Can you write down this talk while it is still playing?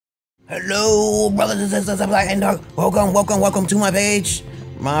Hello, brothers and sisters, and welcome to my page.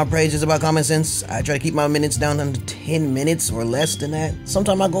 My page is about common sense. I try to keep my minutes down to 10 minutes or less than that.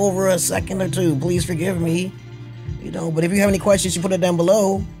 Sometimes I go over a second or two. Please forgive me. But if you have any questions, you put it down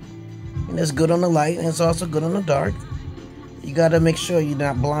below. And it's good on the light, and it's also good on the dark. You gotta make sure you're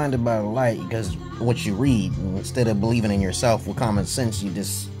not blinded by the light, because what you read, instead of believing in yourself with common sense, you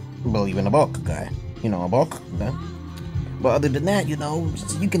just believe in a book, okay? A book, okay? But other than that, you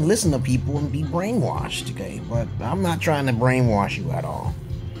can listen to people and be brainwashed, okay? But I'm not trying to brainwash you at all.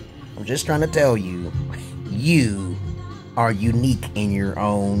 I'm just trying to tell you, you are unique in your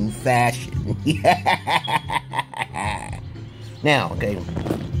own fashion. Now, okay,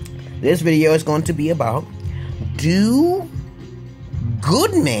 this video is going to be about, do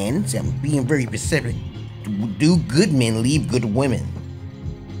good men, see, I'm being very specific, do good men leave good women?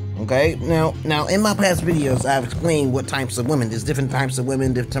 Okay, now in my past videos, I've explained what types of women. There's different types of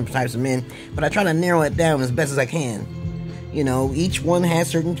women, different types of men, but I try to narrow it down as best as I can. Each one has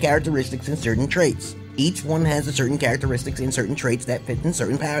certain characteristics and certain traits. Each one has a certain characteristics and certain traits that fit in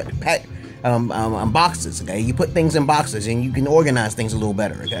certain boxes, okay? You put things in boxes and you can organize things a little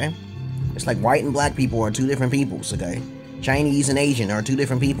better, okay? It's like white and black people are two different peoples, okay? Chinese and Asian are two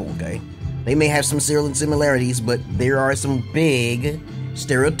different people, okay? They may have some similarities, but there are some big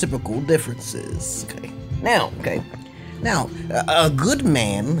stereotypical differences, okay? Now, a good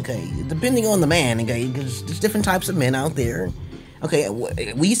man, okay, depending on the man, okay, because there's different types of men out there, okay?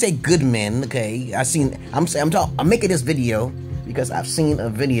 When you say good men, okay, I'm making this video because I've seen a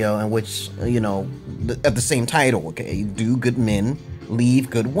video in which, at the same title, okay, do good men leave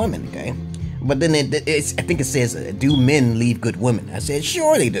good women, okay? But then I think it says, do men leave good women? I said,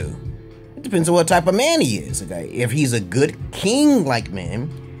 sure they do. It depends on what type of man he is, okay? If he's a good king-like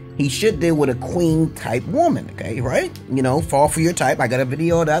man, he should deal with a queen-type woman, okay, right? Fall for your type. I got a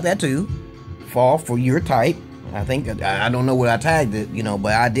video about that too. Fall for your type. I think, I don't know where I tagged it,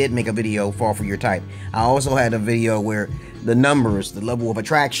 but I did make a video, fall for your type. I also had a video where the numbers, the level of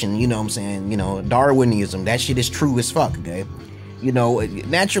attraction, Darwinism, that shit is true as fuck, okay?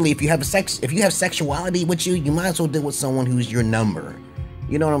 Naturally, if you have sexuality with you, you might as well deal with someone who's your number.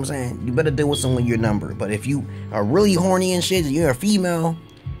 You know what I'm saying? You better deal with someone your number. But if you are really horny and shit, you're a female,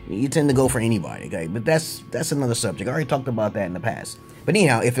 you tend to go for anybody, okay? But that's another subject. I already talked about that in the past. But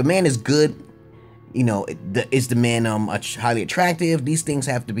anyhow, if a man is good, is the man highly attractive? These things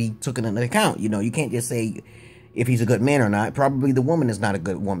have to be taken into account. You can't just say if he's a good man or not. Probably the woman is not a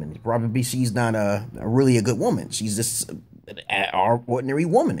good woman. Probably she's not really a good woman. She's just our ordinary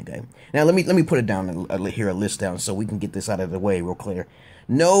woman, okay? Now let me put it down here, a list down, so we can get this out of the way real clear.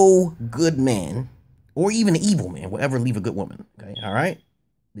 No good man, or even an evil man, will ever leave a good woman, okay? All right?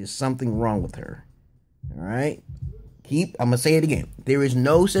 There's something wrong with her, all right? I'm gonna say it again. There is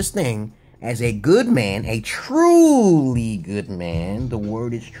no such thing as a good man, a truly good man. The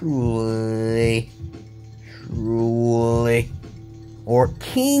word is truly, or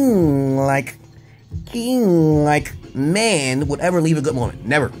king-like man would ever leave a good woman.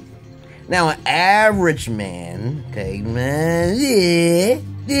 Never. Now, an average man, okay, an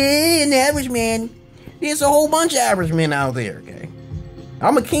average man, there's a whole bunch of average men out there, okay?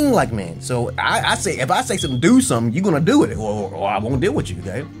 I'm a king-like man, so I say, if I say something, do something, you're gonna do it, or I won't deal with you,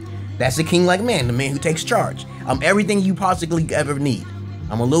 okay? That's a king-like man, the man who takes charge. I'm everything you possibly ever need.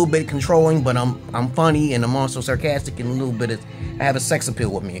 I'm a little bit controlling, but I'm funny, and I'm also sarcastic, and a little bit I have a sex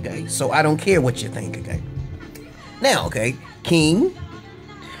appeal with me, okay? So I don't care what you think, okay? Now, okay, king,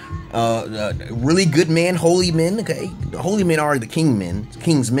 really good men, holy men, okay? The holy men are the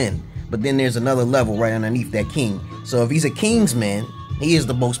Kingsmen, but then there's another level right underneath that king. So if he's a Kingsman, he is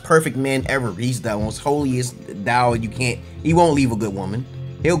the most perfect man ever. He's the most holiest thou he won't leave a good woman.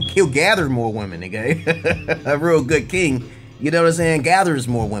 He'll gather more women, okay? A real good king, you know what I'm saying, gathers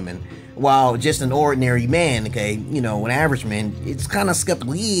more women. While just an ordinary man, okay, an average man, it's kind of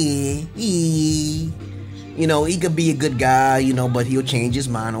skeptical. He could be a good guy, but he'll change his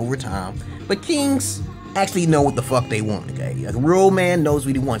mind over time. But kings actually know what the fuck they want, okay? A real man knows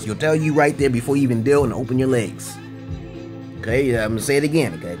what he wants. He'll tell you right there before you even deal and open your legs. Okay, I'm gonna say it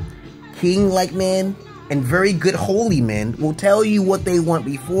again, okay? King-like men and very good holy men will tell you what they want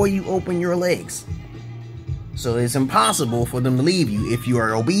before you open your legs. So it's impossible for them to leave you if you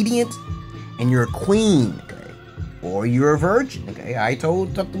are obedient and you're a queen, okay? Or you're a virgin, okay? I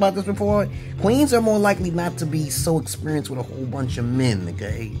talked about this before. Queens are more likely not to be so experienced with a whole bunch of men,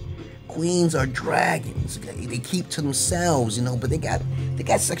 okay? Queens are dragons, okay? They keep to themselves, but they got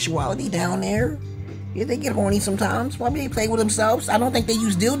sexuality down there. Yeah, they get horny sometimes. Maybe they play with themselves. I don't think they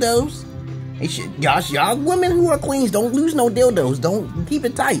use dildos. Y'all women who are queens, don't lose no dildos. Don't keep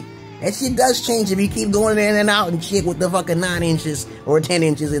it tight. That shit does change if you keep going in and out and shit with the fucking 9 inches or 10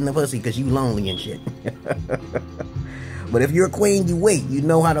 inches in the pussy because you lonely and shit. But if you're a queen, you wait. You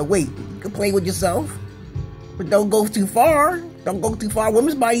know how to wait. You can play with yourself. But don't go too far. Don't go too far.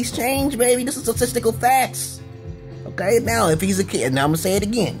 Women's bodies change, baby. This is statistical facts. Okay, now if he's a kid, now I'm gonna say it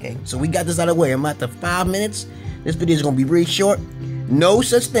again, okay? So we got this out of the way. I'm at the 5 minutes. This video is gonna be really short. No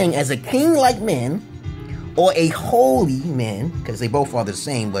such thing as a king-like man or a holy man, because they both are the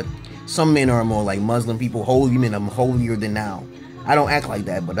same, but some men are more like Muslim people. Holy men, I'm holier than thou. I don't act like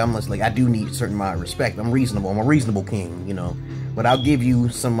that, but I'm just like, I do need a certain amount of respect. I'm reasonable. I'm a reasonable king, you know. But I'll give you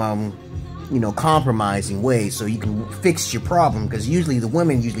some, you know, compromising ways so you can fix your problem, because usually the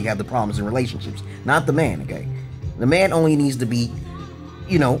women usually have the problems in relationships, not the man, okay? The man only needs to be,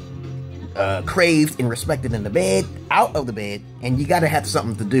 you know, craved and respected in the bed, out of the bed, and you gotta have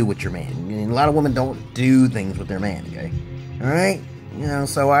something to do with your man. And a lot of women don't do things with their man, okay? Alright? You know,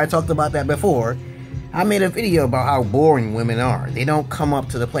 so I talked about that before. I made a video about how boring women are. They don't come up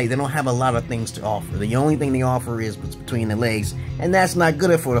to the plate. They don't have a lot of things to offer. The only thing they offer is what's between the legs, and that's not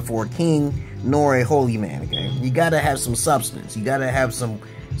good for a king nor a holy man, okay? You gotta have some substance. You gotta have some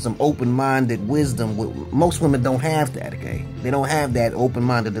open-minded wisdom. Most women don't have that, okay? They don't have that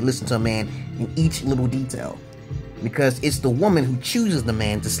open-minded to listen to a man in each little detail. Because it's the woman who chooses the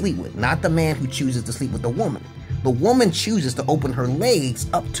man to sleep with, not the man who chooses to sleep with the woman. The woman chooses to open her legs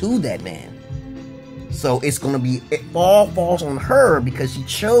up to that man. So it's gonna be, it all falls on her because she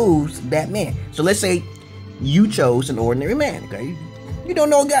chose that man. So let's say you chose an ordinary man, okay? You don't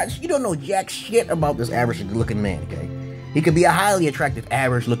know jack shit about this average looking man, okay? He could be a highly attractive,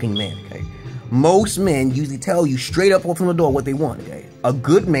 average looking man, okay? Most men usually tell you straight up from the door what they want, okay? A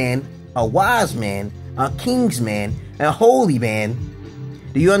good man, a wise man, a king's man, a holy man.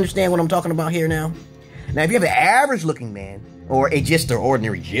 Do you understand what I'm talking about here now? Now, if you have an average looking man, or just an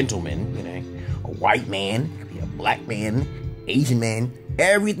ordinary gentleman, you know, a white man, it could be a black man, Asian man,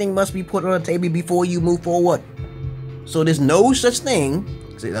 everything must be put on the table before you move forward. So there's no such thing,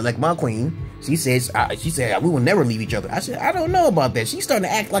 like my queen, she said, we will never leave each other. I said, I don't know about that. She's starting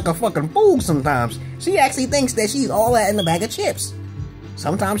to act like a fucking fool sometimes. She actually thinks that she's all that in a bag of chips.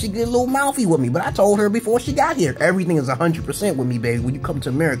 Sometimes she get a little mouthy with me, but I told her before she got here, everything is 100% with me, baby, when you come to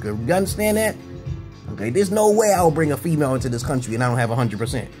America. You understand that? Okay, there's no way I'll bring a female into this country and I don't have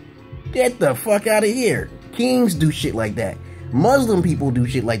 100%. Get the fuck out of here. Kings do shit like that. Muslim people do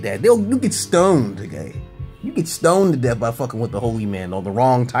shit like that. You get stoned, okay? You get stoned to death by fucking with the holy man or the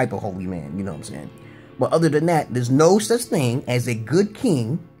wrong type of holy man, you know what I'm saying? But other than that, there's no such thing as a good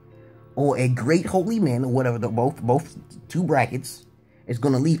king or a great holy man or whatever, both two brackets, is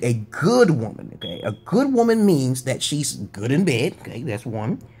going to leave a good woman, okay? A good woman means that she's good in bed, okay? That's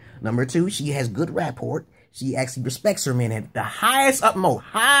one. Number two, she has good rapport. She actually respects her man at the highest utmost,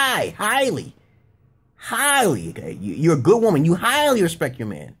 highly, okay? You're a good woman. You highly respect your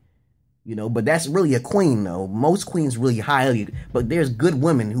man. You know, but that's really a queen, though. Most queens really highly, but there's good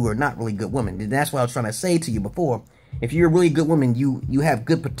women who are not really good women. And that's what I was trying to say to you before. If you're a really good woman, you have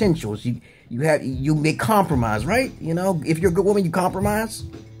good potentials. You make compromise, right? You know, if you're a good woman, you compromise.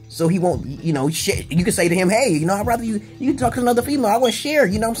 So he won't, you know, you can say to him, hey, you know, I'd rather you can talk to another female. I want to share,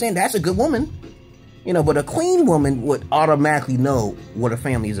 you know what I'm saying? That's a good woman. You know, but a queen woman would automatically know what a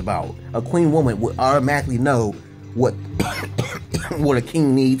family is about. A queen woman would automatically know what what a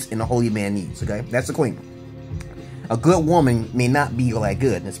king needs and a holy man needs, okay? That's a queen. A good woman may not be all that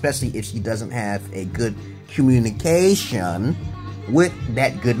good, especially if she doesn't have a good communication with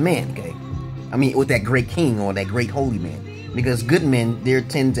that good man, okay? I mean, with that great king or that great holy man. Because good men, they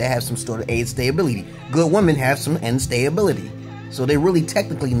tend to have some sort of instability. Good women have some instability. So they're really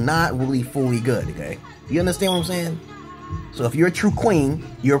technically not really fully good, okay? You understand what I'm saying? So if you're a true queen,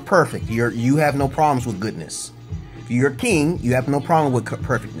 you're perfect. You have no problems with goodness. If you're a king, you have no problem with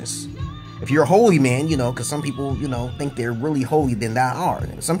perfectness. If you're a holy man, you know, because some people, you know, think they're really holy than they are.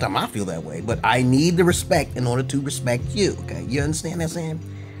 Sometimes I feel that way, but I need the respect in order to respect you, okay? You understand that saying?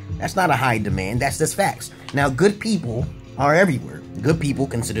 That's not a high demand. That's just facts. Now, good people are everywhere. Good people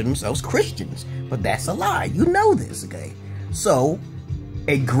consider themselves Christians, but that's a lie. You know this, okay? So,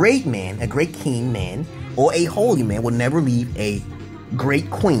 a great man, a great king man, or a holy man will never leave a great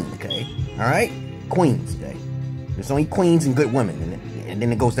queen, okay? All right? Queens, okay? There's only queens and good women, and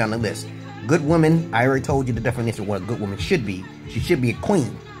then it goes down the list. Good woman, I already told you the definition of what a good woman should be. She should be a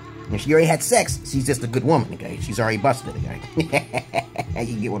queen. If she already had sex, she's just a good woman, okay? She's already busted, okay?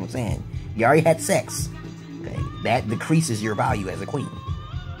 You get what I'm saying? You already had sex, okay? That decreases your value as a queen.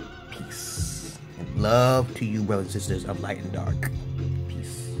 Peace. And love to you, brothers and sisters of light and dark.